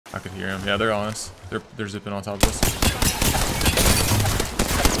I could hear him. Yeah, they're on us. They're zipping on top of us.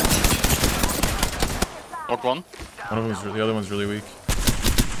 Knocked one. The other one's really weak.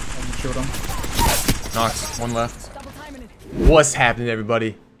 Shoot him. Knocked. One left. What's happening,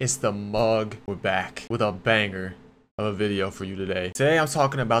 everybody? It's the Mug. We're back with a banger of a video for you today. Today I'm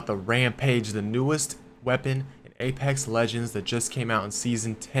talking about the Rampage, the newest weapon in Apex Legends that just came out in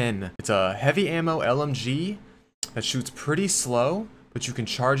Season 10. It's a heavy ammo LMG that shoots pretty slow, but you can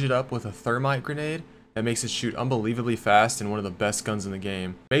charge it up with a thermite grenade that makes it shoot unbelievably fast and one of the best guns in the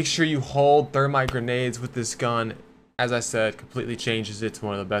game. Make sure you hold thermite grenades with this gun. As I said, completely changes it to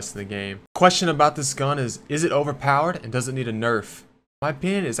one of the best in the game. Question about this gun is it overpowered and does it need a nerf? My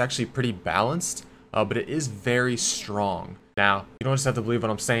opinion is actually pretty balanced, but it is very strong. Now, you don't just have to believe what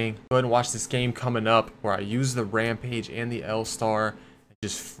I'm saying. Go ahead and watch this game coming up where I use the Rampage and the L-Star and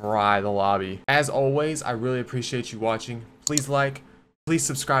just fry the lobby. As always, I really appreciate you watching. Please like, please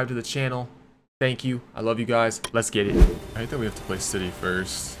subscribe to the channel. Thank you. I love you guys. Let's get it. I hate that we have to play City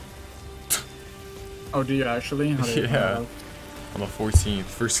first. Oh, do you actually? How do you Yeah. On the 14th.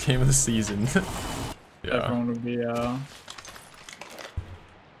 First game of the season. Yeah. Everyone would be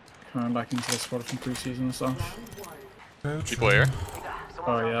coming back into the squad from preseason and stuff. People here.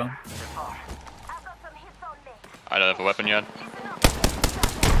 Oh, yeah. I don't have a weapon yet.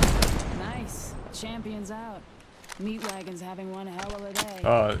 Nice. Champions out. Meat wagon's having one hell of a day.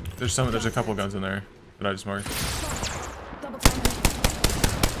 There's a couple guns in there that I just marked. Double time.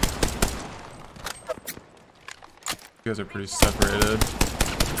 You guys are pretty separated.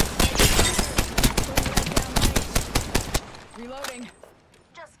 Reloading.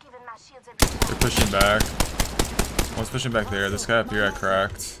 They're pushing back. One's pushing back there. This guy up here I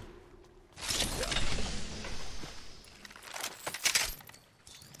cracked.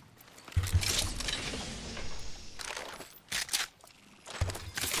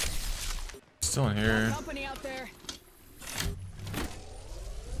 Still in here. Company out there.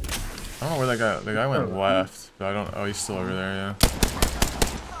 I don't know where the guy went left, but I don't. Oh, he's still over there. Yeah.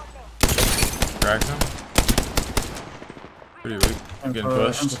 Cracked him. Pretty weak. I'm getting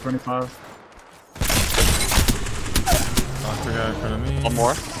pushed. 25. Knocked the guy in front of me. One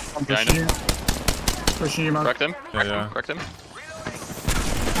more. I'm Behind pushing him. you. Pushing you, man. Cracked him. Yeah. Cracked him.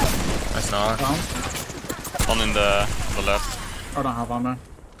 Nice knock. Down. One in the left. I don't have ammo.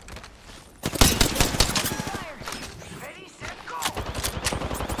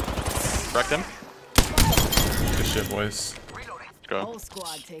 Cracked him. Good shit, boys. Let's go. Whole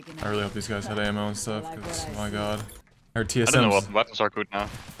squad taking I really hope these guys had ammo and stuff, because my god. Our I don't know TSMs. what weapons are good now.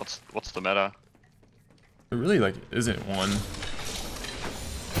 What's the meta? It really like isn't one.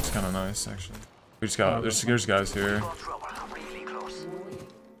 It's kind of nice actually. We just got there's guys here.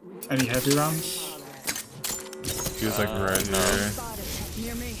 Any heavy rounds? He was like right here.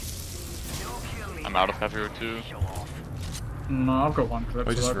 near me. I'm out of heavy too. No, I've got one clip.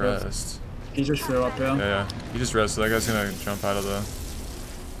 Oh, he so just that goes. rest. He just flew up here. Yeah, he just rest. So that guy's gonna jump out of the.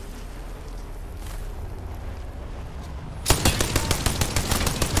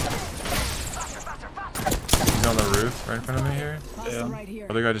 He's on the roof right in front of me here. Yeah. Right here.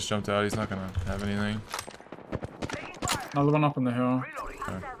 Other guy just jumped out. He's not gonna have anything. Another one up on the hill.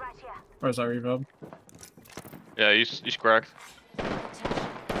 Okay. Where's that reverb? Yeah, he's cracked.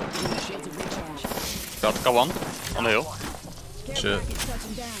 Shields of recharge. Got one on the hill. Shit. It's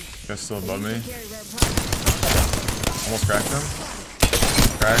touching down. Guy's still above me. Carry rare product. Almost cracked him.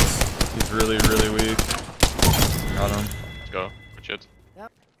 Cracked. He's really, really weak. Got him. Let's go. Good shit.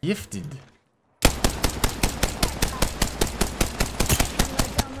 Gifted.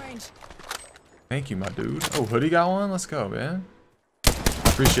 Downrange. Thank you, my dude. Oh, hoodie got one? Let's go, man.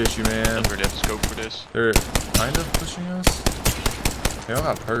 Appreciate you, man. Don't really have the scope for this. They're kind of pushing us. They all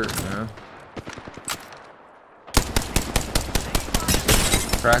got hurt, man.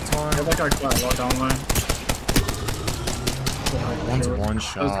 Cracked one. Yeah, that guy quite a lot down there. One's one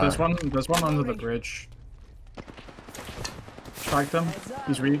shot. There's one under the bridge. Tracked him.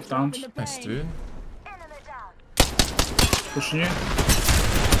 He's weak, down. Nice, dude. Pushing you.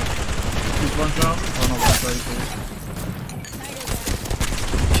 He's one shot. Oh no, that's very cool.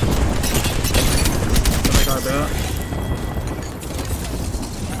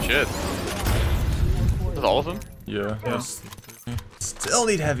 Shit. Is that all of them? Yeah. Yeah. Still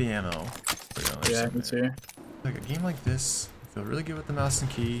need heavy ammo. Yeah, me too. Like a game like this, I feel really good with the mouse and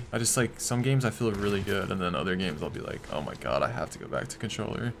key. I just like some games I feel really good, and then other games I'll be like, oh my god, I have to go back to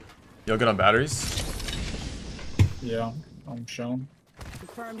controller. Y'all good on batteries? Yeah, I'm shown.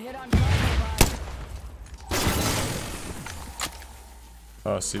 Confirmed hit on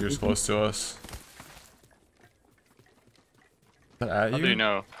Oh, Seer's close to us. that at How you? do you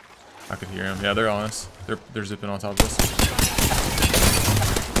know? I could hear him. Yeah, they're on us. They're zipping on top of us.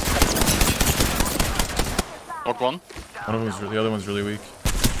 Knocked one. The other one's really weak.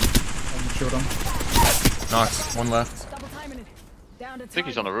 Shoot him. Knocked. One left. Double timing it. Down to I think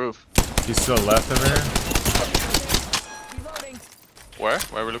he's on the roof. He's still left over here. Reloading. Where?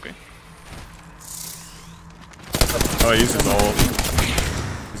 Where are we looking? Oh, he used his ult.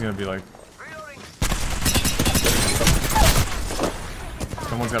 He's gonna be like.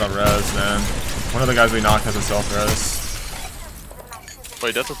 Someone's got a res, man. One of the guys we knocked has a self res.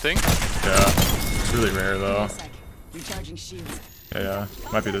 Wait, that's a thing? Yeah. It's really rare though. Recharging shields. Yeah.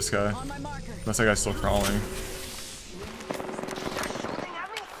 Might be this guy. On my marker. Unless that guy's still crawling.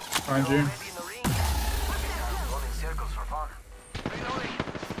 Behind you.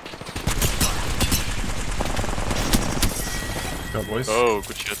 Go, boys. Oh,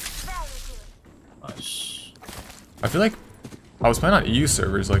 good shit. Nice. I feel like I was playing on EU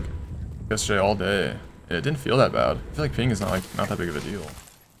servers like yesterday all day. It didn't feel that bad. I feel like ping is not that big of a deal.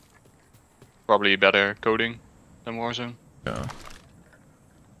 Probably better coding than Warzone. Yeah.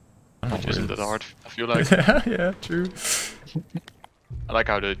 I don't know Which what isn't it that is. hard, I feel like. Yeah, true. I like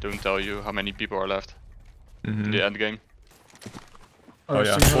how they don't tell you how many people are left in the end game. Oh,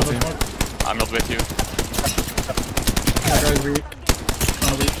 yeah, see full how team. the fuck? I'm not with you. That guy's weak.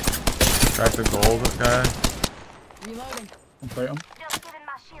 Kinda weak. Crack the gold guy. Reloading. Fight him.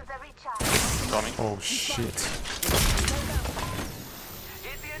 Coming. Oh shit.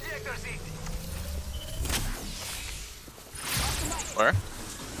 Where?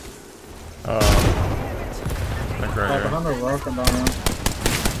 Like right Right here. behind the rock and down there.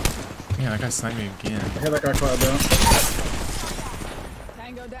 Yeah, that guy sniped me again. I hit that guy quite a bit.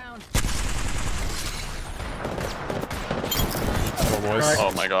 Tango down. Oh boys. Crack.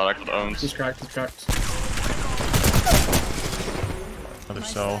 Oh my god, I got owned. He's cracked, he's cracked. Another My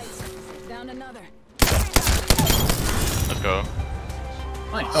self. sights. Down another. Let's go.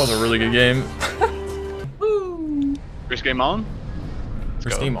 That was a really good game. First game on?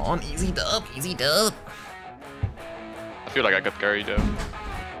 First go. game on. Easy dub. Easy dub. I feel like I got carried though.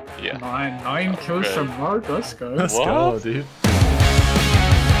 Yeah. Nine kills Okay. from Mark, let's go. Let's What? go, dude.